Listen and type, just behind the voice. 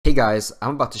Hey guys,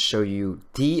 I'm about to show you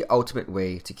the ultimate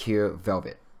way to cure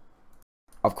velvet.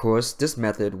 Of course, this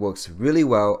method works really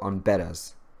well on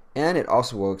bettas, and it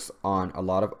also works on a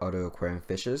lot of other aquarium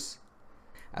fishes,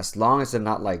 as long as they're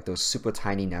not like those super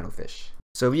tiny nanofish.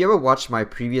 So if you ever watched my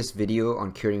previous video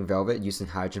on curing velvet using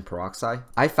hydrogen peroxide,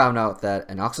 I found out that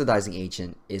an oxidizing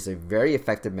agent is a very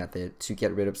effective method to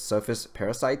get rid of surface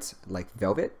parasites like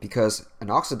velvet, because an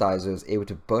oxidizer is able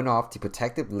to burn off the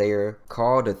protective layer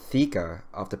called the theca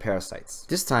of the parasites.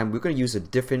 This time we're going to use a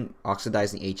different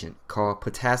oxidizing agent called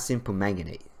potassium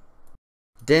permanganate.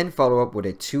 Then follow up with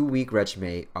a 2-week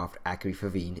regimen of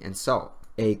acriflavine and salt.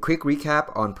 A quick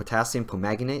recap on potassium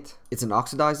permanganate. It's an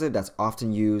oxidizer that's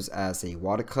often used as a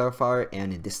water clarifier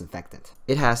and a disinfectant.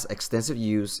 It has extensive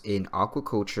use in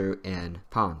aquaculture and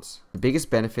ponds. The biggest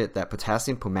benefit that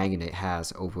potassium permanganate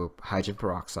has over hydrogen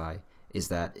peroxide is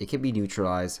that it can be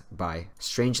neutralized by,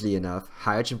 strangely enough,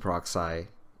 hydrogen peroxide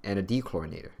and a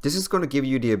dechlorinator. This is going to give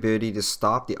you the ability to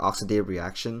stop the oxidative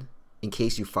reaction in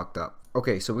case you fucked up.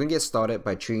 Okay, so we're going to get started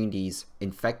by treating these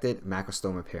infected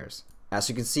macrostoma pairs. As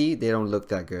you can see, they don't look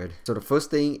that good. So the first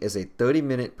thing is a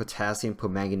 30-minute potassium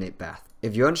permanganate bath.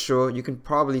 If you're unsure, you can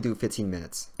probably do 15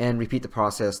 minutes and repeat the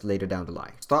process later down the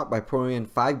line. Start by pouring in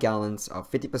 5 gallons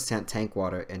of 50% tank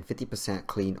water and 50%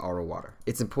 clean RO water.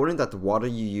 It's important that the water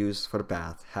you use for the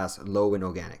bath has low in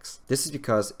organics. This is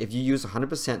because if you use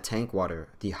 100% tank water,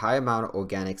 the high amount of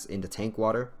organics in the tank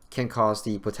water can cause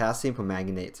the potassium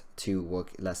permanganate to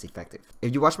work less effective.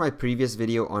 If you watch my previous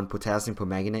video on potassium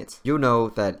permanganate, you'll know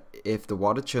that if the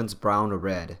water turns brown or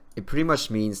red, it pretty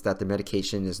much means that the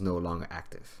medication is no longer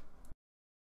active.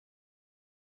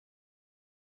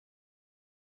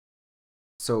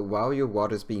 So while your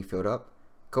water is being filled up,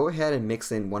 go ahead and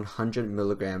mix in 100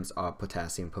 milligrams of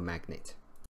potassium permanganate.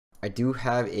 I do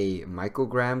have a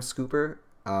microgram scooper.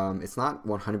 It's not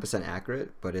 100%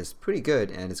 accurate, but it's pretty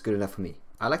good and it's good enough for me.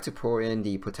 I like to pour in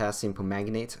the potassium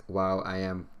permanganate while I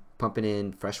am pumping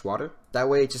in fresh water. That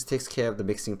way it just takes care of the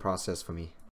mixing process for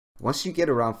me. Once you get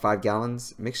around 5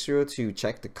 gallons, make sure to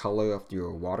check the color of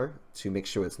your water to make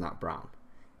sure it's not brown.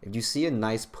 If you see a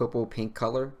nice purple-pink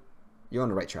color, you're on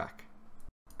the right track.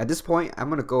 At this point, I'm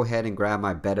going to go ahead and grab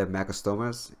my betta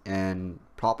macrostomas and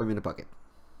plop them in a bucket.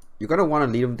 You're going to want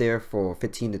to leave them there for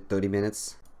 15 to 30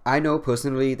 minutes. I know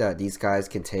personally that these guys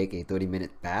can take a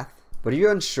 30-minute bath. But if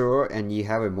you're unsure and you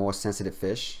have a more sensitive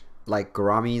fish, like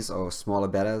gouramis or smaller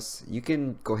bettas, you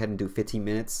can go ahead and do 15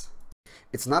 minutes.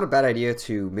 It's not a bad idea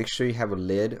to make sure you have a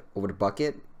lid over the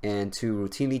bucket and to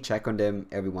routinely check on them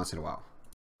every once in a while.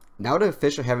 Now that the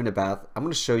fish are having a bath, I'm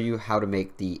going to show you how to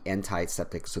make the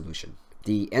antiseptic solution.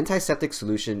 The antiseptic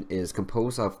solution is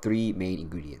composed of 3 main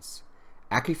ingredients: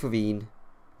 acriflavine,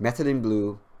 methylene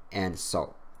blue, and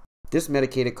salt. This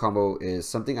medicated combo is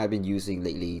something I've been using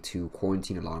lately to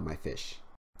quarantine a lot of my fish.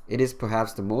 It is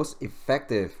perhaps the most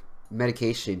effective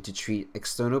medication to treat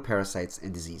external parasites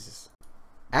and diseases.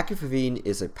 Acriflavine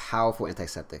is a powerful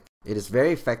antiseptic. It is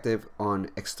very effective on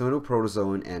external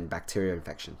protozoan and bacterial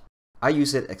infection. I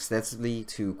use it extensively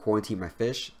to quarantine my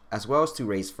fish as well as to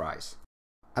raise fries.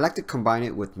 I like to combine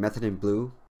it with methylene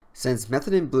blue, since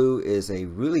methylene blue is a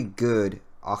really good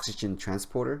oxygen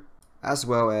transporter as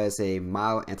well as a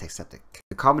mild antiseptic.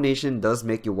 The combination does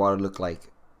make your water look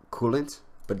like coolant,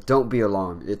 but don't be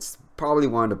alarmed, it's probably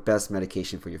one of the best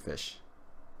medication for your fish.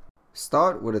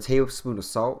 Start with a tablespoon of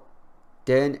salt,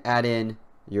 then add in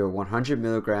your 100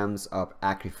 milligrams of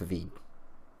acriflavine,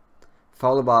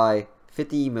 followed by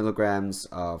 50 milligrams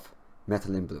of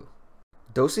methylene blue.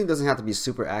 Dosing doesn't have to be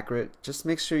super accurate, just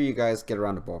make sure you guys get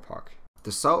around the ballpark.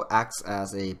 The salt acts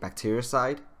as a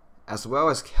bactericide, as well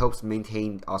as helps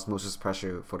maintain osmosis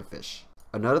pressure for the fish.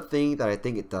 Another thing that I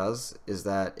think it does is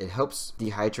that it helps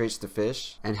dehydrates the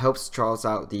fish and helps draws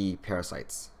out the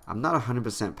parasites. I'm not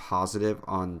 100% positive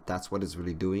on that's what it's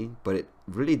really doing, but it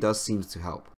really does seem to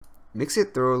help. Mix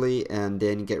it thoroughly and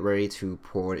then get ready to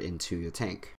pour it into your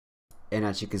tank. And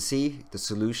as you can see, the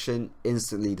solution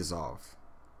instantly dissolves.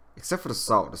 Except for the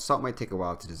salt might take a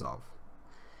while to dissolve.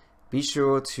 Be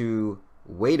sure to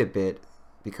wait a bit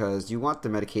because you want the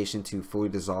medication to fully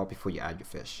dissolve before you add your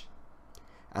fish,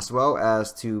 as well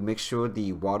as to make sure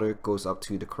the water goes up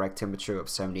to the correct temperature of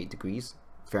 78 degrees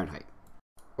Fahrenheit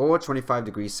or 25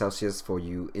 degrees Celsius for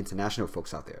you international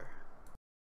folks out there.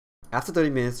 After 30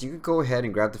 minutes, you can go ahead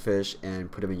and grab the fish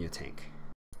and put them in your tank.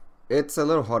 It's a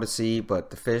little hard to see,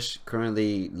 but the fish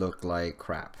currently look like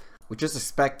crap, which is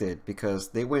expected because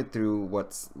they went through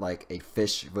what's like a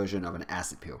fish version of an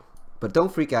acid pill. But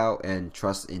don't freak out and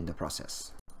trust in the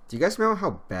process. Do you guys remember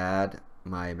how bad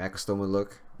my macrostoma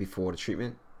looked before the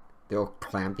treatment? They were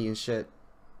clampy and shit,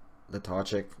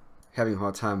 lethargic, having a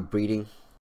hard time breathing.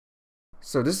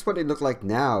 So this is what they look like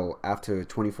now after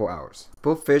 24 hours.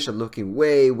 Both fish are looking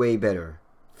way better.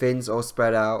 Fins all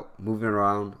spread out, moving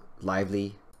around,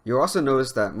 lively. You'll also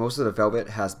notice that most of the velvet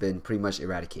has been pretty much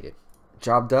eradicated.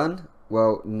 Job done?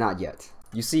 Well, not yet.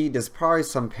 You see, there's probably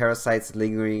some parasites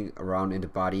lingering around in the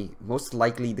body, most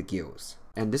likely the gills.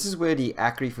 And this is where the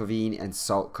acriflavine and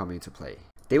salt come into play.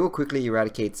 They will quickly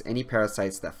eradicate any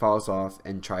parasites that falls off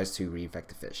and tries to reinfect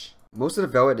the fish. Most of the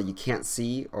velvet that you can't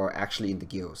see are actually in the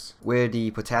gills, where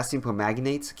the potassium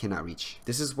permanganate cannot reach.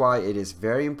 This is why it is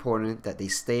very important that they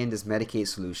stay in this medicated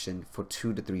solution for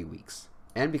 2 to 3 weeks.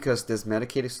 And because this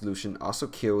medicated solution also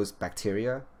kills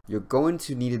bacteria, you're going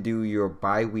to need to do your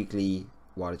bi-weekly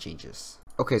water changes.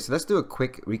 Okay, so let's do a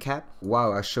quick recap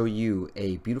while I show you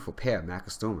a beautiful pair of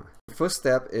Macrostoma. The first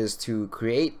step is to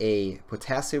create a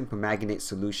potassium permanganate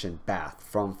solution bath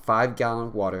from 5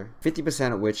 gallon water,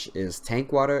 50% of which is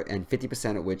tank water and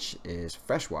 50% of which is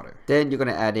fresh water. Then you're going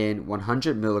to add in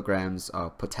 100 milligrams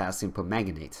of potassium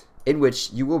permanganate, in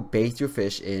which you will bathe your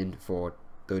fish in for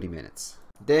 30 minutes.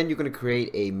 Then you're going to create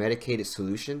a medicated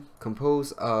solution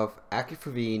composed of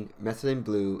acriflavine, methylene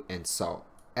blue, and salt.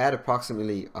 Add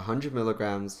approximately 100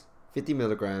 milligrams, 50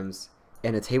 milligrams,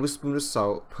 and a tablespoon of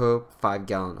salt per 5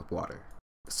 gallon of water.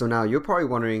 So now you're probably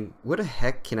wondering, where the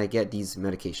heck can I get these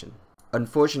medication?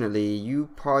 Unfortunately, you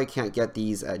probably can't get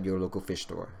these at your local fish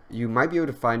store. You might be able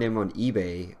to find them on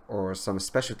eBay or some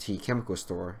specialty chemical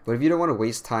store, but if you don't want to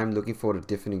waste time looking for the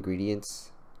different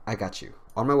ingredients, I got you.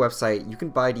 On my website, you can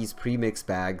buy these pre-mixed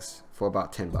bags for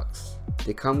about 10 bucks.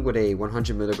 They come with a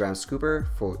 100 milligram scooper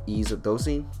for ease of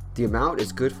dosing. The amount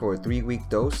is good for a 3-week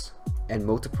dose and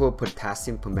multiple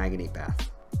potassium permanganate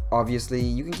bath. Obviously,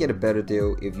 you can get a better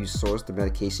deal if you source the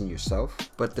medication yourself,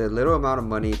 but the little amount of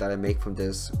money that I make from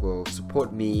this will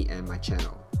support me and my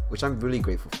channel, which I'm really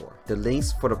grateful for. The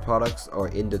links for the products are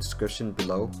in the description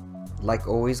below. Like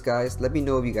always guys, let me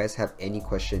know if you guys have any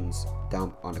questions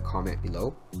down on the comment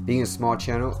below. Being a small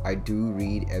channel, I do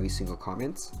read every single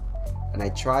comment, and I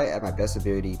try at my best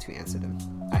ability to answer them.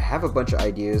 I have a bunch of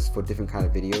ideas for different kind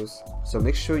of videos, so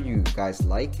make sure you guys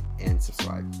like and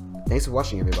subscribe. Thanks for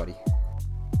watching everybody.